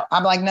I know.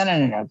 I'm like,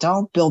 no.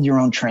 Don't build your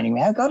own training,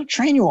 man. Go to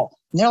Trainual.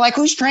 And they're like,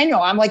 who's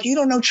Trainual? I'm like, you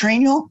don't know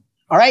Trainual?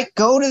 All right,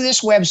 go to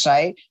this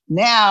website.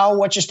 Now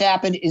what just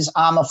happened is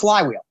I'm a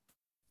flywheel.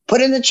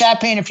 Put in the chat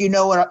pane if you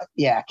know what,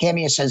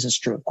 Camia says it's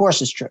true. Of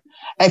course it's true.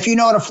 If you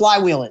know what a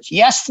flywheel is.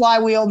 Yes,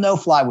 flywheel, no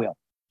flywheel,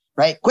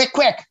 right?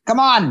 Quick. Come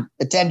on,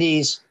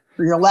 attendees.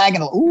 You're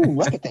lagging. Ooh,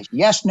 look at this.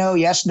 Yes, no.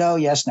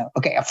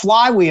 Okay, a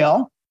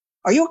flywheel.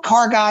 Are you a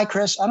car guy,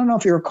 Chris? I don't know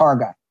if you're a car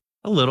guy.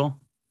 A little.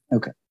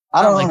 Okay.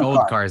 I don't like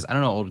old cars. I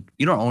don't know.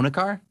 You don't own a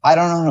car? I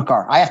don't own a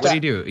car. What do you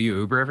do? You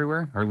Uber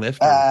everywhere or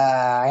Lyft?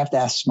 I have to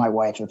ask my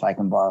wife if I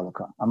can borrow the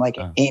car. I'm like,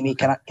 Amy,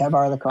 can I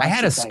borrow the car? I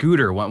had a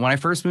scooter. When I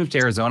first moved to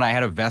Arizona, I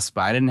had a Vespa.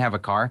 I didn't have a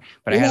car,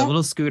 but I had a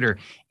little scooter,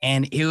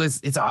 and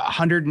it's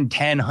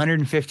 110,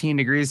 115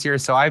 degrees here.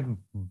 So I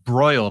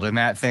broiled in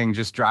that thing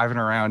just driving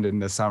around in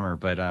the summer.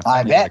 But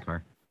I bet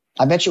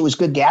you it was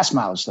good gas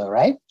mileage though,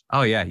 right?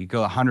 Oh yeah. You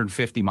go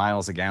 150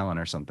 miles a gallon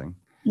or something.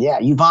 Yeah,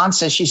 Yvonne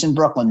says she's in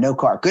Brooklyn, no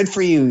car. Good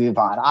for you,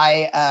 Yvonne.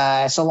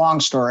 It's a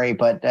long story,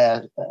 but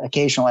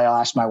occasionally I'll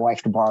ask my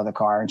wife to borrow the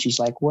car, and she's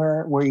like,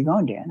 "Where are you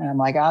going, Dan?" And I'm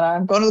like,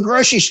 "I'm going to the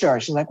grocery store."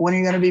 She's like, "When are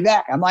you going to be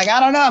back?" I'm like,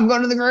 "I don't know. I'm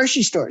going to the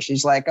grocery store."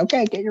 She's like,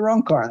 "Okay, get your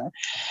own car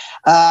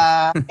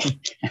then."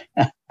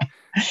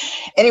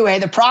 Anyway,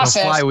 the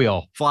process.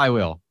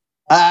 Flywheel.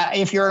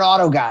 If you're an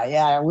auto guy,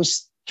 I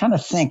was trying to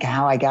think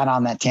how I got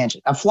on that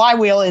tangent. A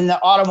flywheel in the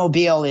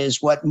automobile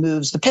is what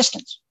moves the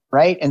pistons.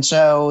 Right. And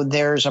so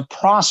there's a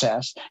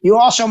process. You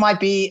also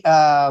might be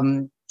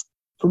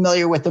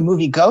familiar with the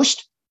movie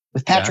Ghost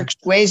with Patrick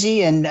Swayze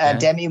and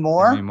Demi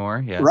Moore. Demi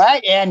Moore, yeah.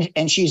 Right.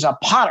 And she's a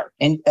potter.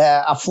 And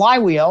a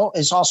flywheel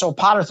is also a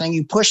potter thing.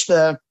 You push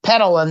the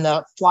pedal and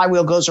the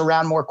flywheel goes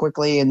around more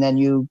quickly, and then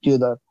you do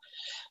the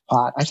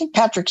pot. I think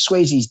Patrick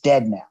Swayze's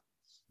dead now.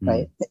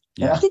 Right.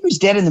 Yeah. I think he was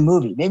dead in the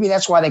movie. Maybe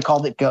that's why they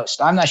called it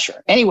Ghost. I'm not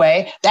sure.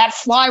 Anyway, that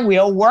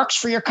flywheel works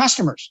for your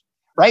customers.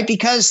 Right.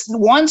 Because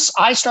once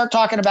I start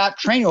talking about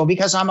Trainual,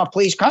 because I'm a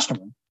pleased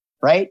customer,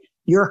 right?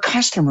 Your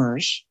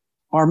customers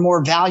are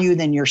more value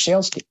than your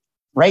sales team,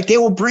 right? They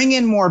will bring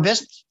in more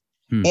business.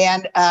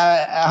 And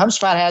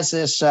HubSpot has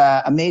this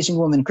amazing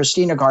woman,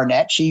 Christina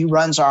Garnett. She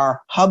runs our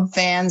Hub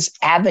Fans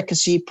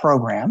Advocacy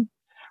Program.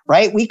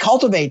 Right. We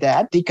cultivate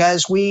that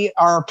because we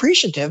are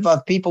appreciative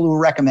of people who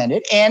recommend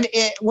it. And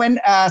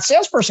when a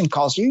salesperson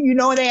calls you, you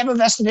know they have a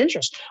vested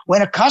interest.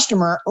 When a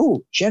customer,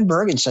 Jen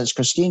Bergen says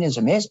Christine is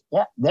amazing.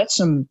 Yeah, that's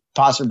some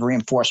positive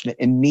reinforcement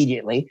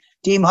immediately.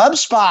 Team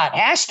HubSpot,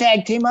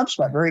 hashtag Team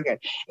HubSpot. Very good.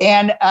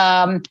 And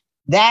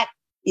that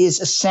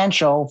is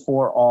essential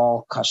for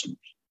all customers.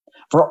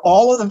 For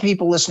all of the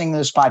people listening to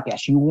this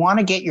podcast, you want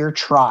to get your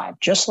tribe,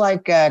 just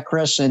like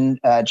Chris and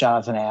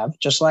Jonathan have,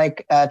 just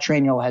like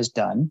Trainual has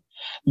done.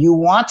 You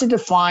want to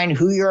define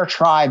who your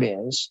tribe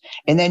is,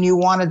 and then you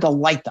want to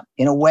delight them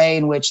in a way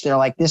in which they're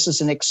like, this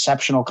is an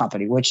exceptional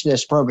company, which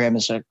this program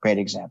is a great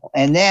example.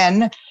 And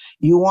then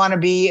you want to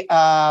be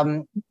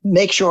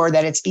make sure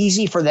that it's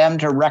easy for them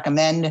to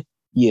recommend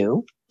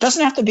you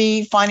Doesn't have to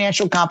be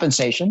financial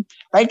compensation,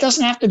 right? It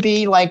doesn't have to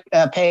be like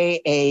pay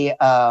a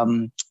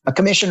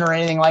commission or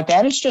anything like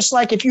that. It's just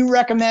like if you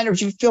recommend or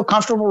if you feel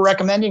comfortable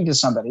recommending to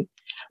somebody,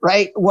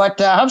 right? What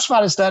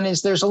HubSpot has done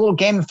is there's a little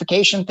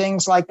gamification,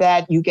 things like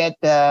that. You get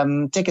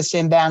tickets to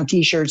inbound,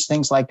 t-shirts,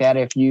 things like that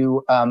if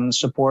you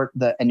support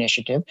the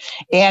initiative.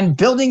 And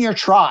building your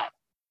tribe,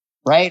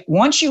 right?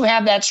 Once you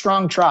have that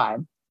strong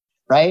tribe,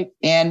 right,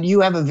 and you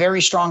have a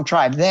very strong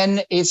tribe,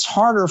 then it's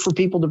harder for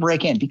people to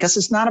break in because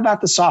it's not about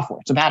the software.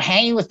 It's about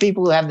hanging with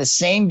people who have the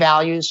same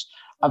values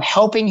of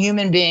helping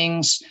human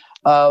beings,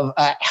 of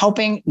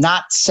helping,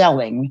 not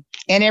selling,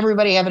 and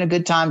everybody having a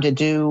good time to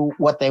do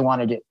what they want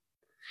to do.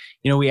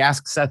 We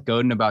asked Seth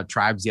Godin about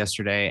tribes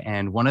yesterday,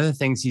 and one of the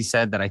things he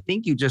said that I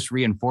think you just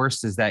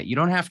reinforced is that you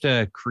don't have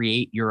to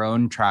create your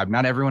own tribe.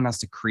 Not everyone has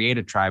to create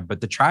a tribe, but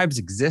the tribes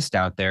exist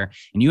out there,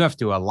 and you have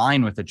to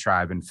align with the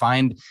tribe and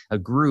find a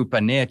group,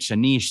 a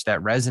niche that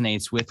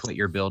resonates with what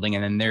you're building,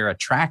 and then they're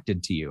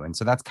attracted to you. And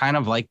so that's kind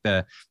of like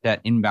that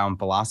inbound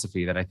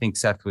philosophy that I think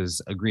Seth was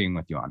agreeing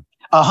with you on.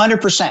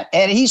 100%.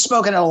 And he's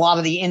spoken at a lot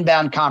of the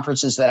inbound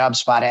conferences that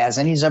HubSpot has,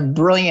 and he's a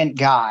brilliant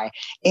guy.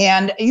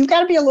 And you've got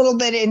to be a little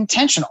bit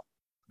intentional,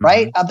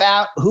 right,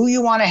 about who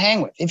you want to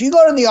hang with. If you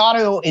go to the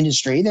auto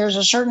industry, there's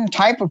a certain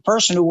type of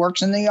person who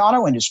works in the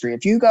auto industry.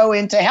 If you go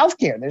into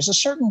healthcare, there's a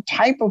certain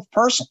type of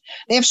person.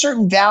 They have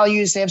certain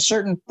values. They have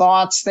certain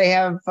thoughts. They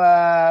have,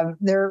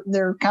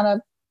 they're kind of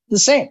the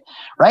same,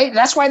 right?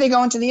 That's why they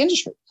go into the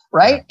industry,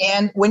 right? Yeah.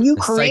 And when you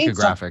create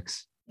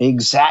psychographics.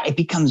 It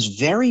becomes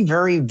very,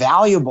 very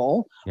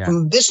valuable from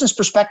a business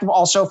perspective,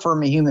 also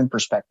from a human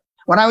perspective.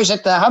 When I was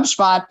at the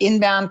HubSpot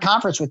inbound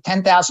conference with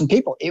 10,000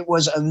 people, it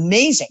was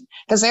amazing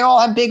because they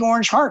all have big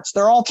orange hearts.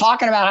 They're all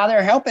talking about how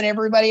they're helping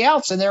everybody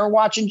else. And they're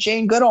watching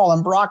Jane Goodall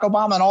and Barack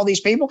Obama and all these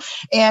people.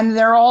 And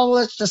they're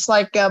all just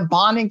like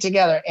bonding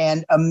together,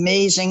 and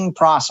amazing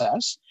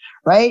process.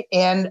 Right.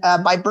 And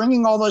by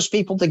bringing all those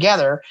people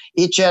together,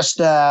 it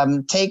just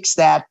takes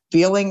that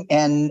feeling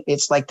and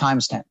it's like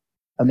times 10.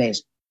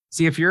 Amazing.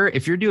 See, if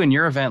you're doing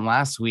your event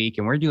last week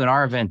and we're doing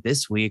our event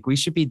this week, we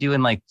should be doing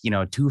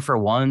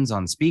 2-for-1s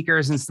on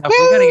speakers and stuff.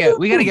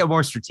 We gotta get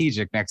more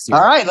strategic next year.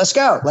 All right, let's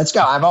go.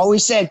 I've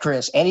always said,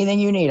 Chris, anything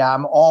you need,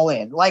 I'm all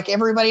in. Like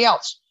everybody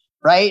else,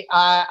 right?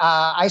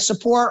 I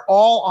support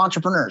all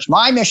entrepreneurs.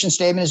 My mission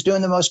statement is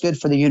doing the most good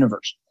for the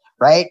universe,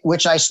 right?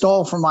 Which I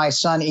stole from my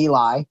son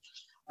Eli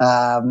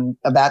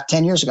about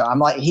 10 years ago.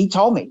 He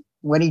told me,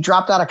 when he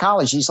dropped out of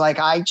college, he's like,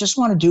 I just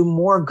want to do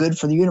more good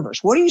for the universe.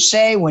 What do you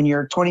say when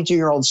your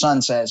 22-year-old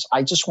son says,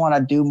 I just want to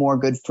do more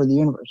good for the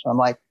universe? I'm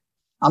like,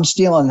 I'm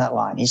stealing that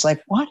line. He's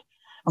like, what?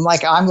 I'm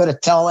like, I'm going to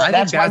tell that.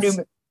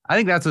 I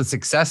think that's what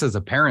success as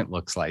a parent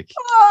looks like.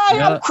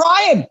 I'm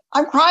crying.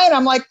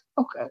 I'm like,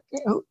 okay,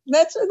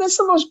 that's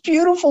the most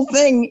beautiful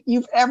thing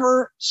you've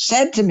ever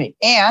said to me.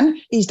 And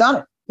he's done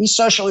it. He's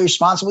socially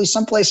responsible. He's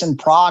someplace in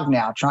Prague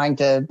now trying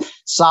to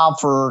solve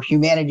for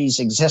humanity's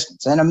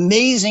existence. An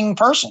amazing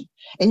person.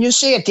 And you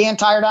see at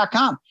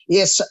dantire.com.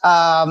 It's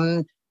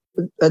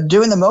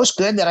doing the most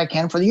good that I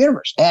can for the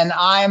universe. And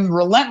I'm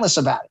relentless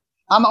about it.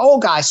 I'm an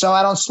old guy, so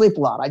I don't sleep a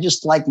lot. I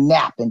just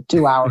nap in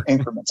 2-hour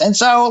increments. And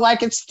so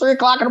it's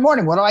 3:00 in the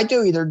morning. What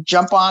do? Either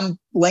jump on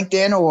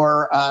LinkedIn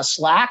or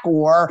Slack,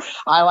 or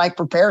I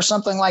prepare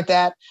something like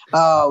that.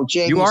 Oh,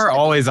 Jay, you are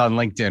always on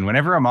LinkedIn.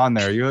 Whenever I'm on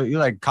there,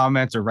 you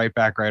comment or write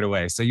back right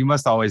away. So you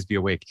must always be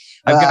awake.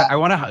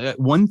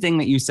 One thing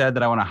that you said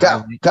that I want to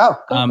highlight.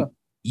 Go.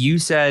 You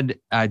said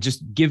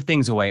just give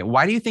things away.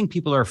 Why do you think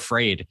people are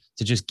afraid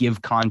to just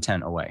give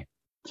content away?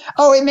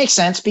 Oh, it makes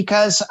sense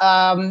because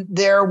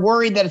they're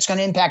worried that it's going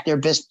to impact their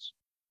business,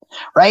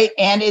 right?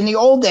 And in the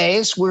old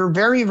days, we're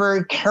very,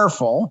 very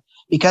careful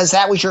because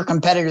that was your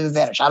competitive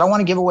advantage. I don't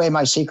want to give away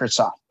my secret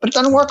sauce, but it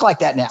doesn't work like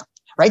that now,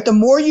 right? The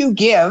more you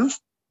give,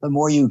 the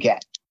more you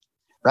get,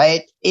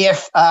 right?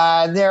 If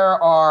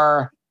there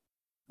are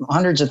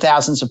hundreds of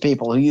thousands of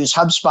people who use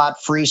HubSpot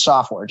free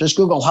software, just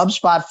Google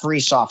HubSpot free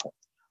software.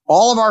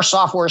 All of our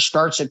software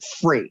starts at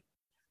free.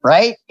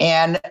 Right.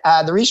 And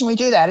the reason we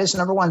do that is,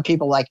 number one,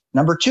 people like.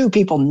 Number two,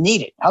 people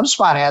need it.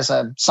 HubSpot has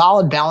a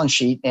solid balance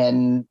sheet.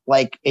 And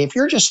if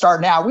you're just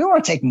starting out, we don't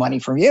want to take money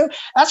from you.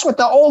 That's what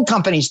the old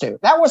companies do.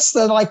 That was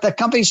the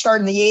companies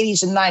started in the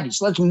 80s and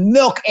 90s. Let's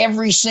milk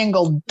every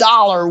single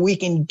dollar we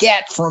can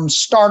get from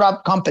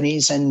startup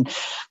companies. And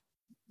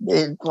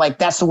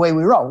that's the way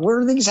we roll.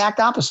 We're the exact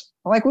opposite.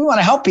 We want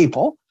to help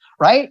people.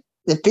 Right.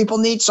 If people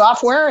need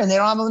software and they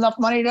don't have enough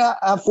money to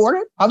afford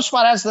it,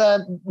 HubSpot has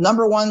the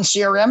number one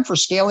CRM for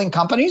scaling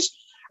companies,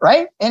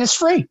 right? And it's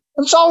free.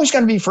 It's always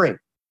going to be free,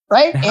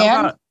 right?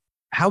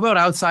 How about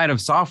outside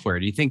of software?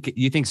 Do you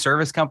think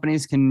service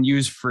companies can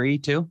use free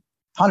too?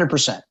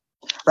 100%,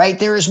 right?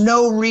 There is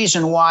no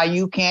reason why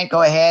you can't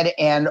go ahead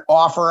and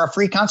offer a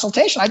free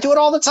consultation. I do it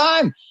all the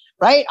time,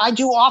 right? I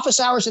do office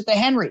hours at the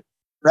Henry.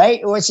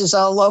 Right, which is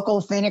a local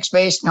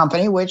Phoenix-based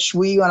company, which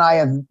you and I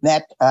have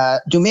met.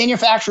 Do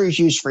manufacturers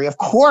use free? Of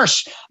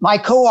course, my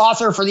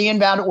co-author for the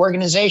Inbound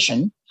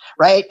organization,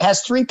 right,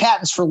 has 3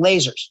 patents for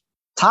lasers.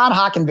 Todd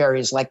Hockenberry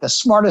is like the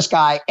smartest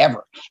guy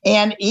ever.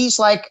 And he's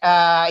like,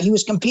 he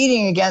was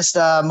competing against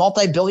a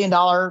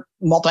multi-billion-dollar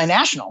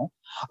multinational,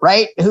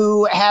 right?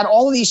 Who had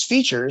all of these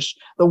features.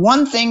 The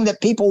one thing that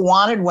people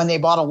wanted when they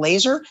bought a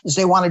laser is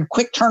they wanted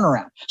quick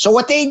turnaround. So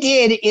what they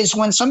did is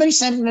when somebody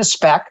sent in a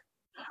spec,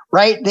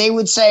 right, they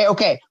would say,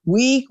 okay,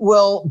 we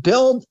will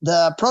build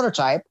the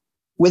prototype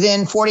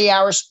within 48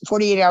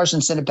 hours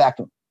and send it back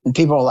to them. And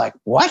people are like,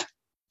 what?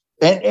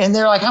 And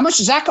they're like, how much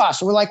does that cost?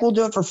 So we're like, we'll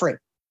do it for free.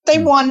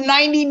 They won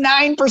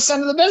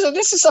 99% of the business.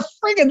 This is a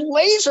friggin'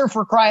 laser,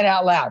 for crying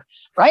out loud,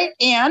 right?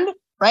 And,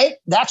 right,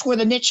 that's where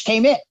the niche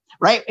came in,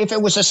 right? If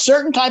it was a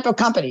certain type of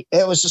company,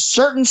 it was a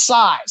certain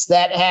size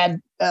that had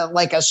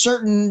like a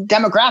certain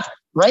demographic,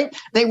 right?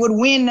 They would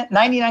win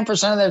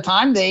 99% of their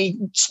time. They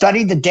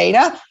studied the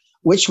data,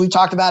 which we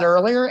talked about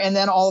earlier, and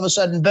then all of a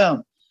sudden,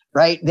 boom,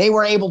 right? They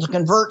were able to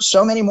convert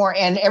so many more,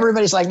 and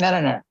everybody's like,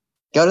 no.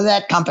 Go to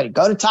that company.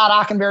 Go to Todd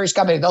Hockenberry's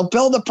company. They'll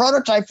build a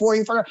prototype for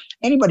you.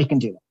 Anybody can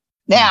do that.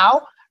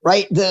 Now,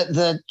 right,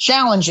 the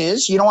challenge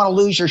is you don't want to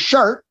lose your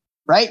shirt,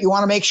 right? You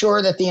want to make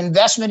sure that the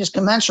investment is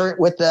commensurate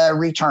with the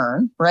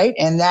return, right?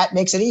 And that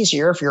makes it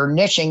easier if you're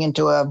niching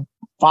into a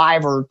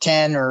 5 or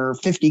 10 or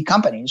 50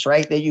 companies,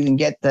 right? That you can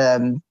get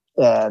the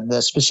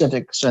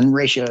specifics and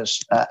ratios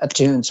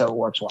attuned so it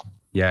works well.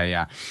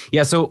 Yeah.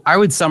 So I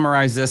would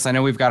summarize this. I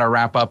know we've got to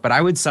wrap up, but I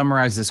would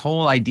summarize this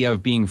whole idea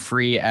of being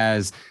free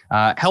as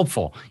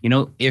helpful. You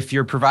know, if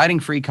you're providing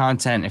free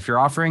content, if you're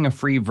offering a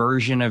free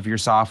version of your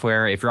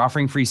software, if you're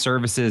offering free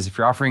services, if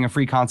you're offering a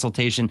free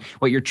consultation,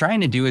 what you're trying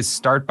to do is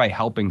start by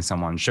helping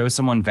someone, show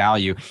someone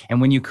value.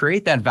 And when you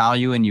create that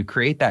value and you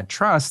create that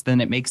trust,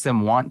 then it makes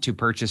them want to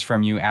purchase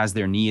from you as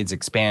their needs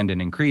expand and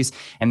increase.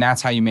 And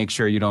that's how you make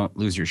sure you don't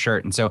lose your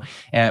shirt. And so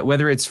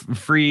whether it's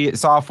free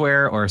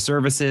software or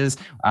services,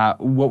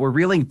 what we're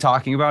really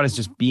talking about is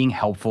just being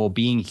helpful,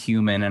 being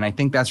human. And I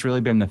think that's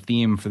really been the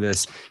theme for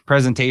this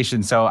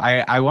presentation. So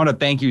I want to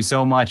thank you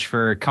so much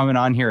for coming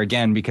on here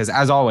again, because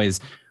as always,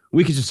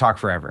 we could just talk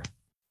forever.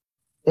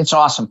 It's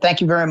awesome. Thank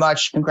you very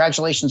much.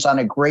 Congratulations on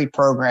a great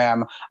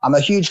program. I'm a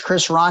huge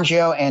Chris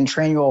Rongio and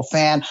Trainual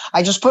fan.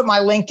 I just put my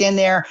LinkedIn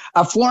there.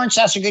 Florence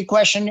asked a good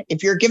question.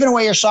 If you're giving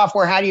away your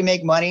software, how do you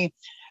make money?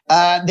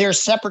 There's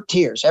separate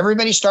tiers.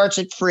 Everybody starts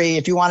at free.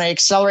 If you want to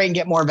accelerate and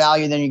get more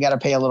value, then you got to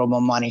pay a little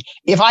more money.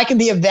 If I can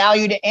be of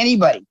value to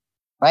anybody,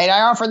 right?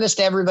 I offer this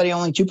to everybody.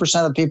 Only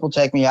 2% of the people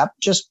take me up.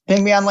 Just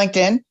ping me on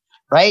LinkedIn,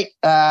 right?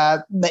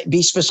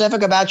 Be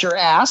specific about your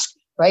ask,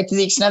 right? To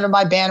the extent of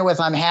my bandwidth,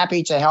 I'm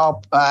happy to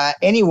help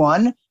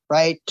anyone,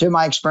 right? To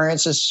my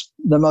experience, it's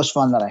the most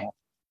fun that I have.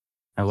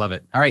 I love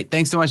it. All right.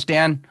 Thanks so much,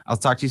 Dan. I'll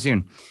talk to you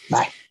soon.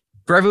 Bye.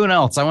 For everyone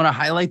else, I want to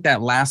highlight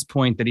that last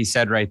point that he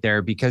said right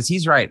there, because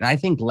he's right. And I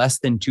think less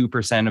than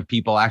 2% of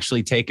people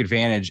actually take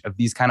advantage of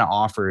these kind of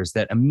offers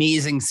that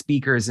amazing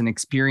speakers and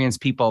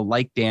experienced people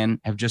like Dan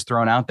have just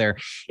thrown out there.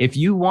 If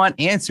you want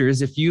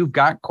answers, if you've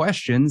got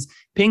questions,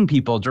 ping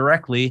people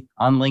directly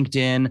on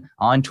LinkedIn,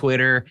 on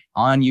Twitter,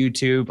 on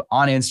YouTube,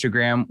 on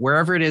Instagram,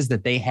 wherever it is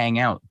that they hang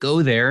out.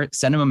 Go there,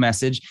 send them a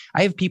message.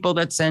 I have people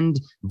that send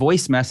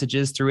voice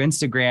messages through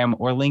Instagram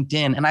or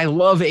LinkedIn, and I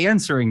love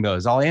answering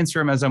those. I'll answer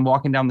them as I'm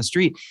walking down the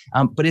street,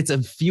 but it's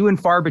a few and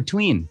far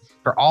between.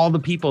 For all the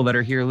people that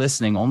are here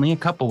listening, only a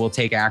couple will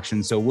take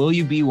action. So will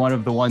you be one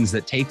of the ones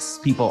that takes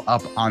people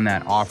up on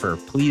that offer?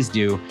 Please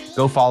do.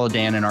 Go follow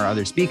Dan and our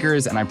other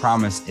speakers, and I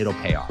promise it'll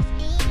pay off.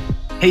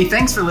 Hey,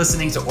 thanks for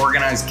listening to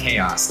Organized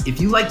Chaos.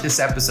 If you like this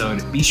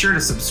episode, be sure to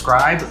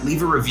subscribe,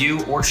 leave a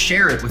review, or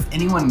share it with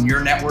anyone in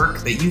your network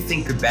that you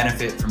think could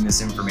benefit from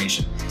this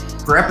information.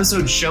 For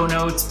episode show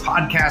notes,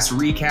 podcast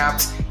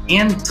recaps,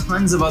 and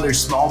tons of other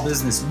small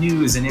business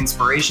news and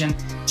inspiration,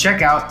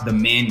 check out The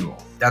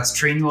Manual. That's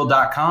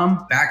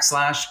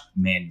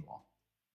trainual.com/manual.